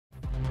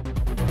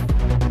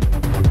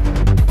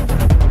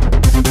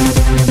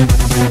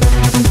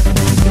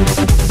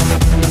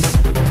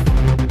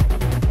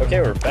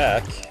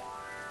back.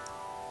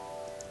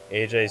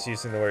 AJ's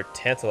using the word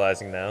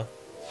tantalizing now.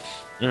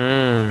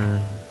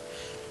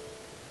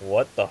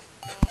 What the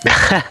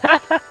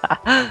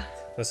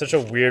That's such a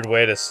weird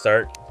way to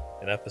start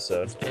an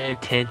episode. Very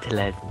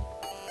tantalizing.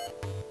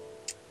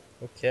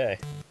 Okay.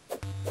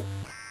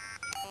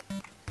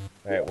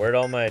 Alright, where'd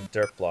all my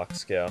dirt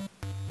blocks go?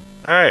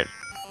 Alright,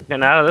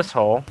 getting out of this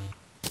hole.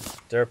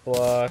 Dirt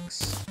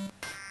blocks.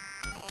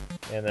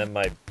 And then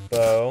my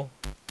bow.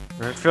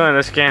 I'm feeling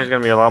this game is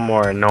going to be a lot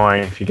more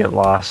annoying if you get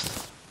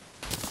lost.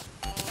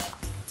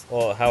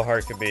 Well, how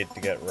hard could it be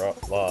to get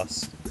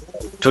lost?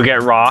 To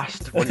get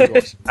lost? What do you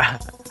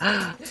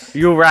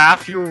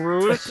Raph, you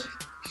ruse?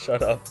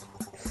 Shut up.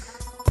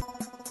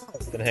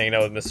 Been hanging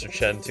out with Mr.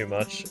 Chen too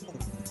much.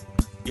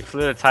 You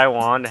flew to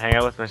Taiwan to hang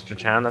out with Mr.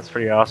 Chen? That's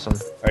pretty awesome.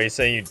 Are you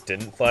saying you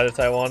didn't fly to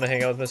Taiwan to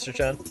hang out with Mr.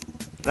 Chen?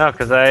 No,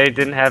 because I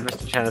didn't have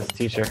Mr. Chen as a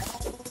teacher.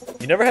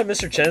 You never had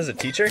Mr. Chen as a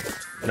teacher?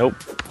 Nope.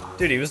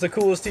 Dude, he was the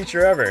coolest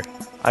teacher ever.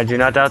 I do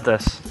not doubt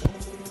this.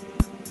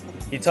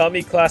 He taught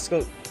me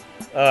classical...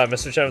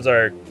 Mr. Chen was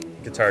our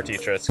guitar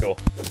teacher at school.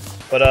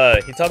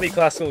 But, he taught me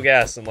classical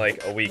gas in,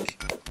 like, a week.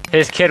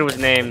 His kid was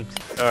named,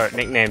 or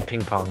nicknamed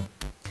Ping Pong.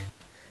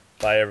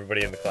 By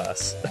everybody in the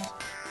class.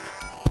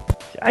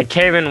 I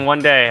came in one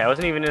day. I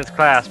wasn't even in his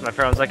class. My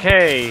friend was like,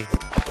 hey,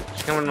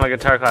 just come into my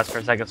guitar class for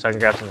a second so I can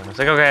grab something. I was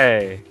like,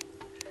 okay.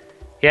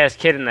 He had his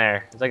kid in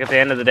there. It's like at the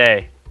end of the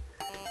day.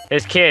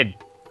 His kid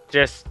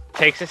just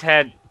takes his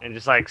head and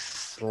just like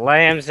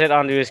slams it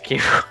onto his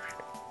keyboard.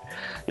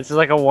 This is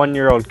like a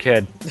 1-year-old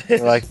kid.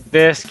 We're like,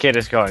 this kid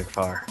is going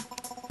far.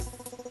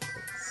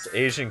 It's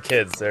Asian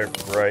kids, they're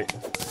bright.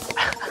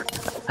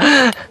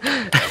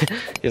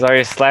 He's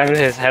already slamming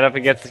his head up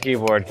against the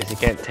keyboard because he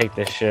can't take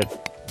this shit.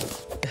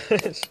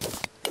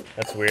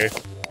 That's weird.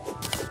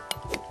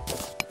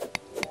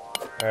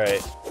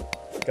 Alright.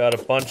 Got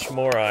a bunch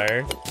more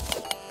iron.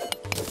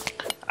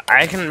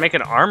 I can make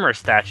an armor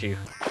statue.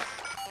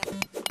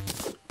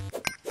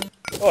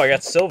 Oh, I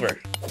got silver.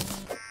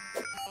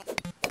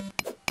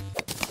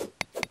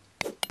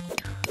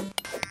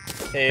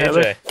 Hey,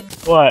 AJ.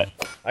 What?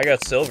 I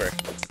got silver.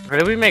 Where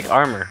did we make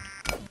armor?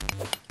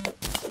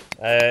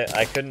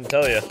 I couldn't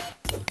tell you.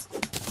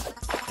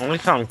 Only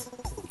found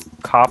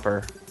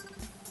copper.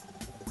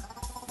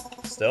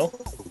 Still?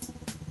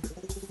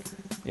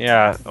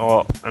 Yeah,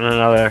 well, and then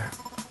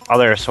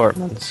other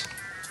assortments.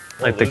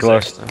 Like the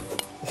glow stuff.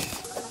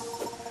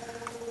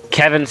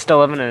 Kevin's still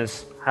living in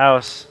his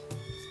house.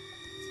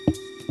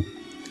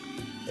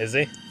 Is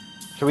he?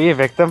 Should we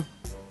evict him?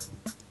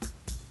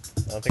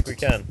 I don't think we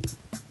can.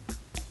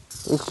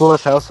 Let's blow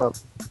his house up.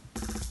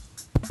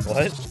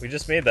 What? We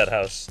just made that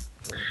house.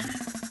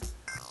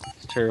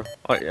 It's true.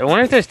 Oh, I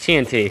wonder if there's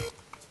TNT.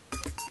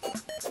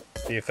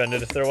 Be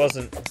offended if there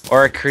wasn't.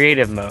 Or a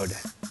creative mode.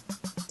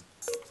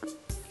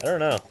 I don't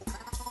know.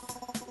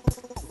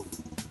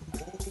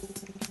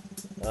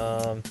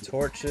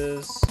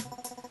 Torches.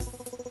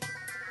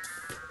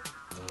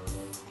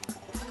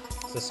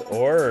 Is this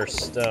ore or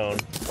stone?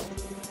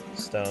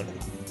 Stone.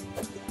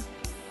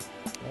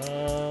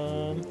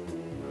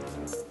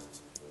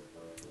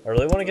 I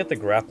really want to get the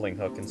grappling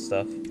hook and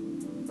stuff.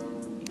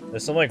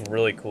 There's some like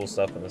really cool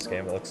stuff in this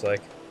game, it looks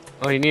like.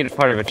 Oh, you need a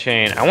part of a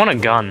chain. I want a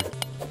gun.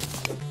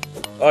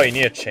 Oh, you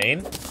need a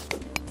chain?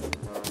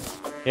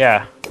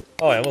 Yeah.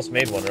 Oh, I almost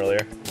made one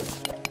earlier.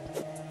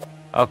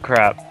 Oh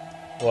crap.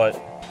 What?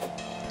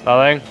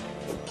 Nothing?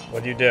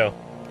 What'd you do?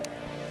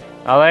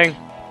 Nothing?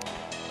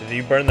 Did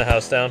you burn the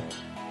house down?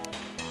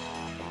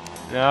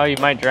 No, you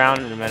might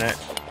drown in a minute.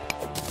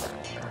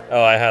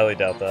 Oh, I highly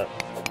doubt that.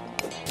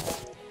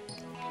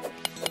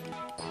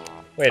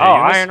 Wait, oh,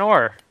 iron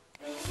ore.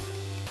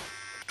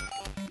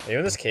 Are you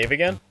in this cave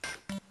again?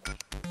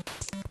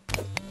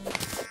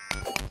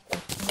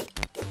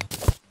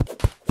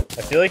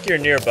 I feel like you're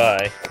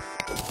nearby.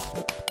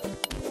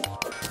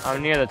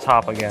 I'm near the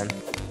top again.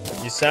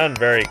 You sound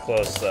very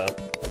close, though.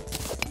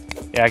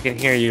 Yeah, I can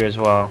hear you as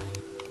well.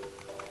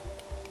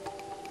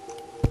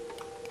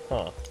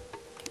 Huh.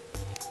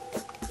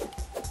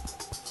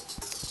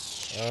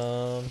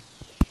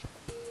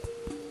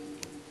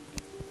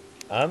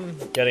 I'm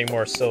getting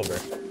more silver.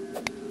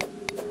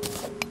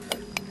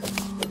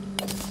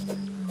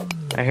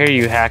 I hear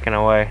you hacking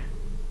away.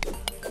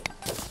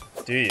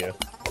 Do you?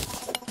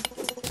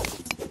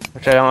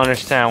 Which I don't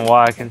understand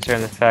why,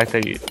 considering the fact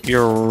that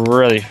you're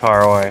really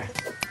far away.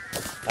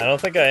 I don't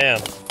think I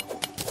am.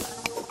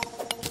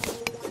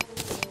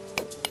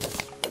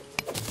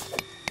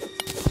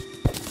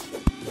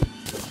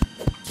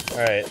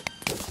 Alright.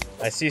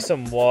 I see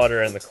some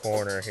water in the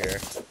corner here.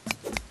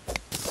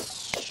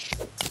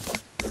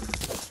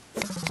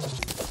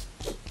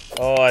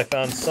 Oh, I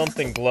found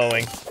something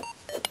glowing.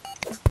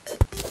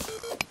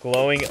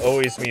 Glowing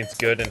always means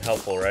good and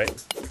helpful, right?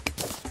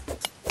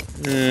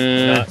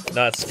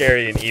 Not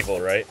scary and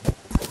evil, right?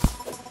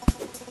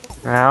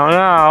 I don't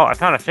know. I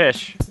found a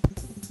fish.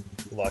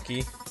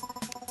 Lucky.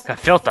 A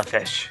filter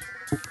fish.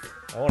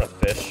 I want a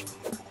fish.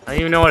 I don't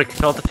even know what a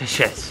filter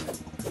fish is.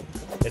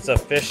 It's a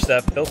fish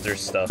that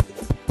filters stuff.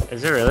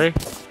 Is it really?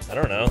 I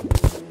don't know.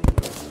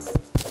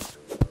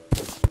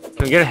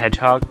 Can we get a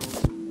hedgehog?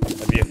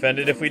 I'd be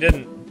offended if we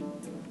didn't.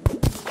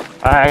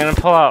 I'm gonna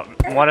pull out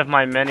one of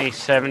my many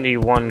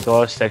 71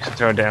 glow sticks and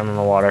throw it down in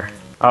the water.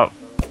 Oh,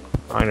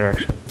 wrong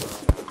direction.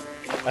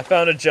 I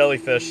found a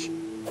jellyfish.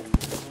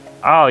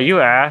 Oh,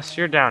 you ass!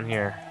 You're down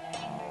here.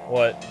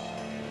 What?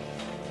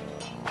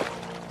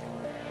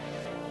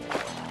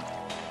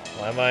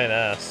 Why am I an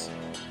ass?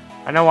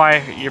 I know why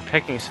your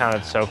picking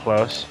sounded so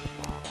close.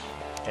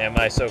 Am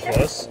I so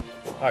close?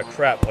 Oh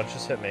crap, what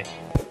just hit me?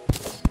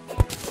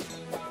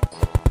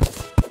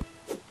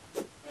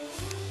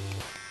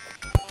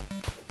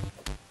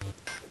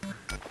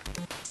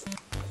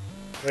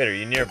 Wait, are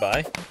you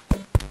nearby?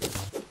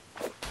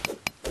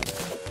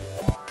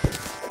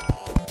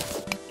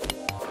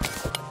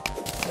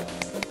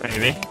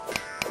 Maybe.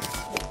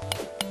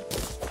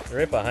 You're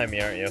right behind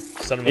me, aren't you?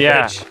 Son of a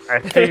Yeah, bitch.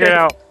 I figured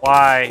out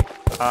why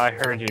I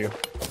heard you.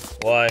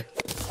 Why?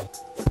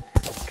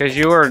 Because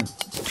you were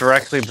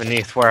directly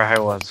beneath where I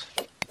was.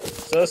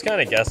 So I was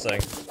kind of guessing.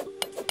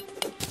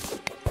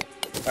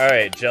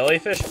 Alright,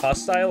 jellyfish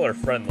hostile or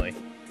friendly?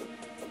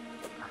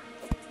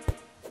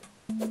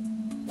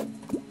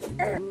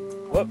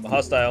 Whoop,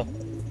 hostile.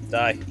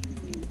 Die.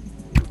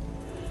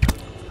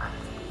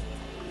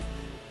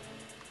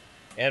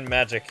 And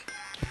magic.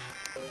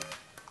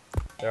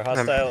 They're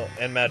hostile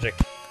and magic.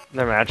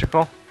 They're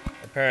magical?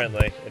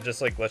 Apparently. It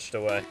just like glitched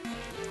away.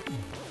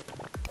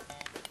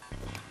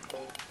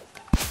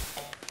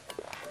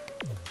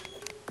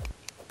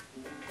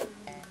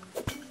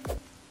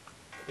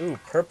 Ooh,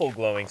 purple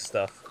glowing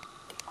stuff.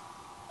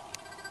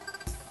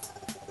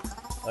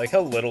 I like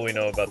how little we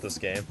know about this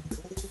game.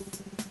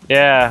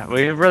 Yeah,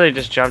 we really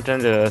just jumped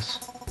into this.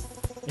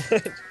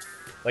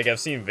 Like, I've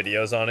seen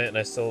videos on it, and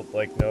I still,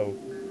 like, know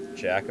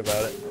jack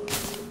about it.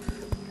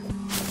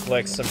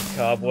 Like some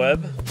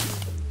cobweb.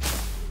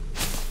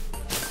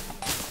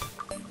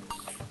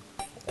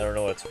 I don't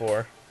know what it's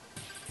for.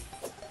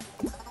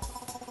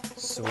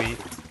 Sweet.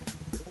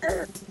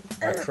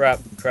 Oh, crap,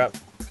 crap.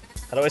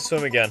 How do I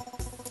swim again?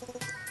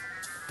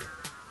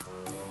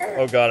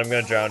 Oh god, I'm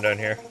gonna drown down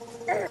here.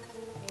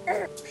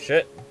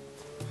 Shit.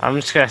 I'm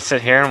just gonna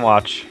sit here and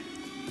watch.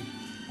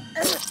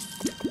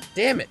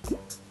 Damn it!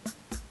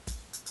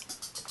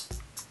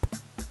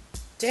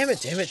 Damn it,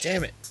 damn it,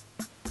 damn it!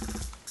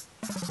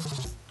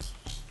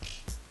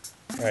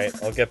 Alright,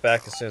 I'll get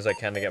back as soon as I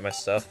can to get my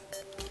stuff.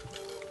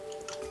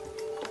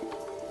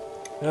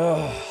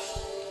 Oh.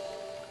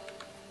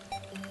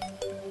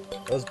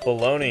 That was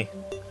baloney.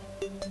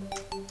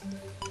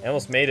 I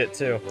almost made it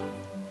too.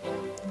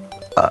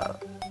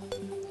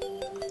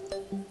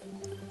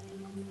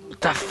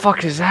 What the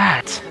fuck is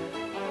that?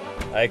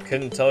 I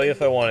couldn't tell you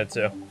if I wanted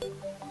to.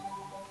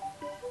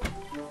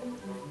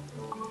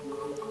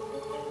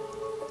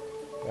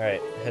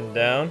 Alright, heading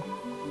down.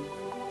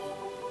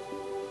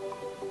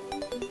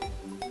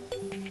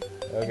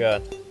 Oh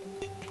god.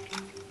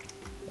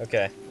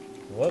 Okay.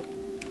 Whoop.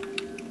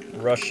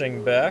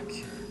 Rushing back.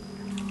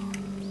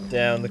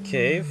 Down the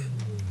cave.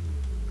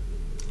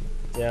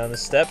 Down the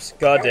steps.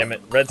 God damn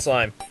it. Red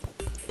slime.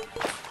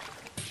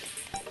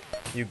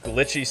 You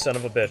glitchy son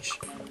of a bitch.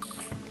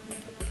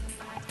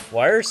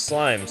 Why are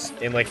slimes,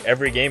 in like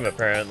every game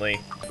apparently,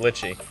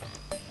 glitchy?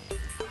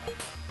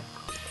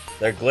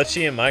 They're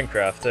glitchy in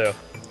Minecraft too.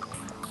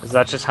 Is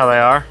that just how they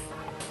are?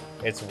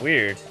 It's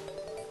weird.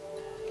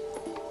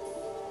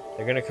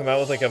 They're gonna come out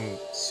with like a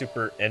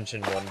super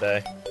engine one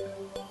day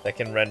that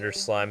can render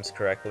slimes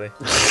correctly.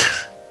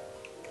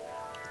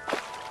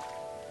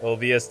 It'll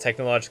be as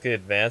technologically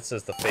advanced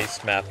as the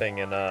face mapping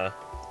in what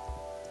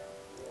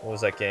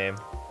was that game?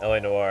 LA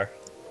Noire.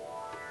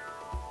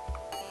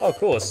 Oh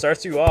cool, it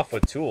starts you off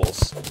with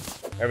tools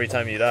every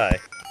time you die.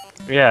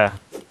 Yeah.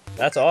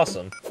 That's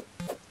awesome.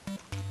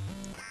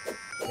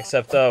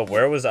 Except,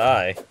 where was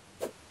I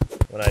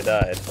when I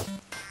died?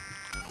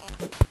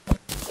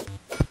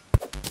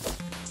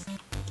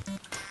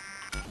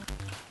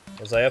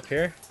 Was I up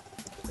here?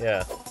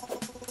 Yeah.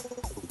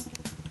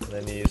 And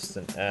then you used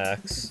an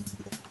axe.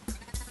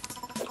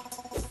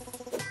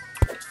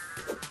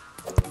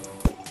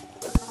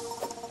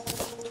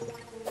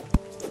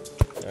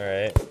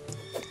 Alright.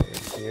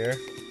 Here.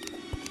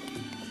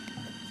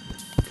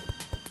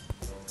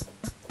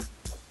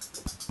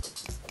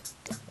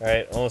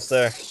 Alright, almost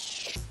there.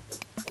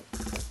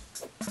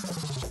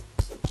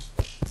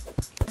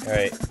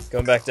 Alright,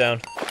 going back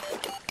down.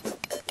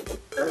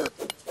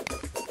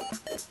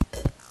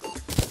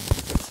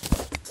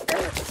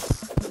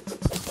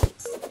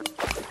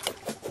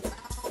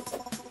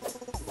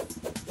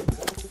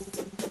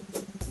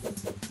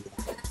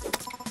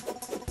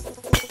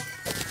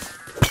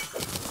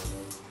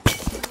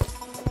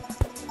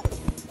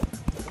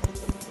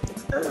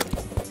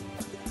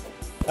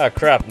 Oh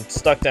crap, I'm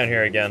stuck down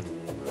here again.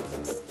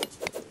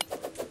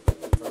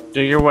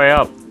 Do your way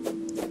up.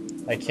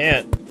 I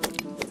can't.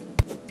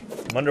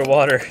 I'm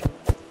underwater.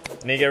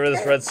 I need to get rid of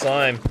this red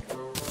slime.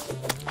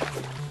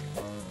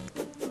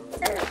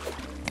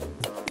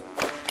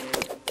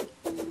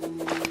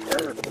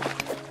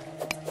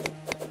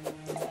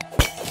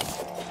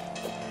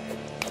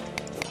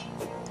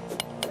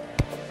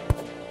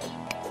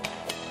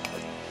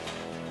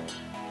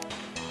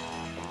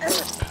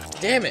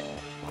 damn it!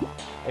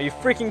 Are you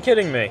freaking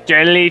kidding me?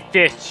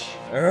 Jellyfish.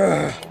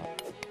 Alright,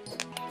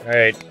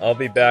 I'll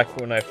be back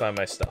when I find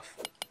my stuff.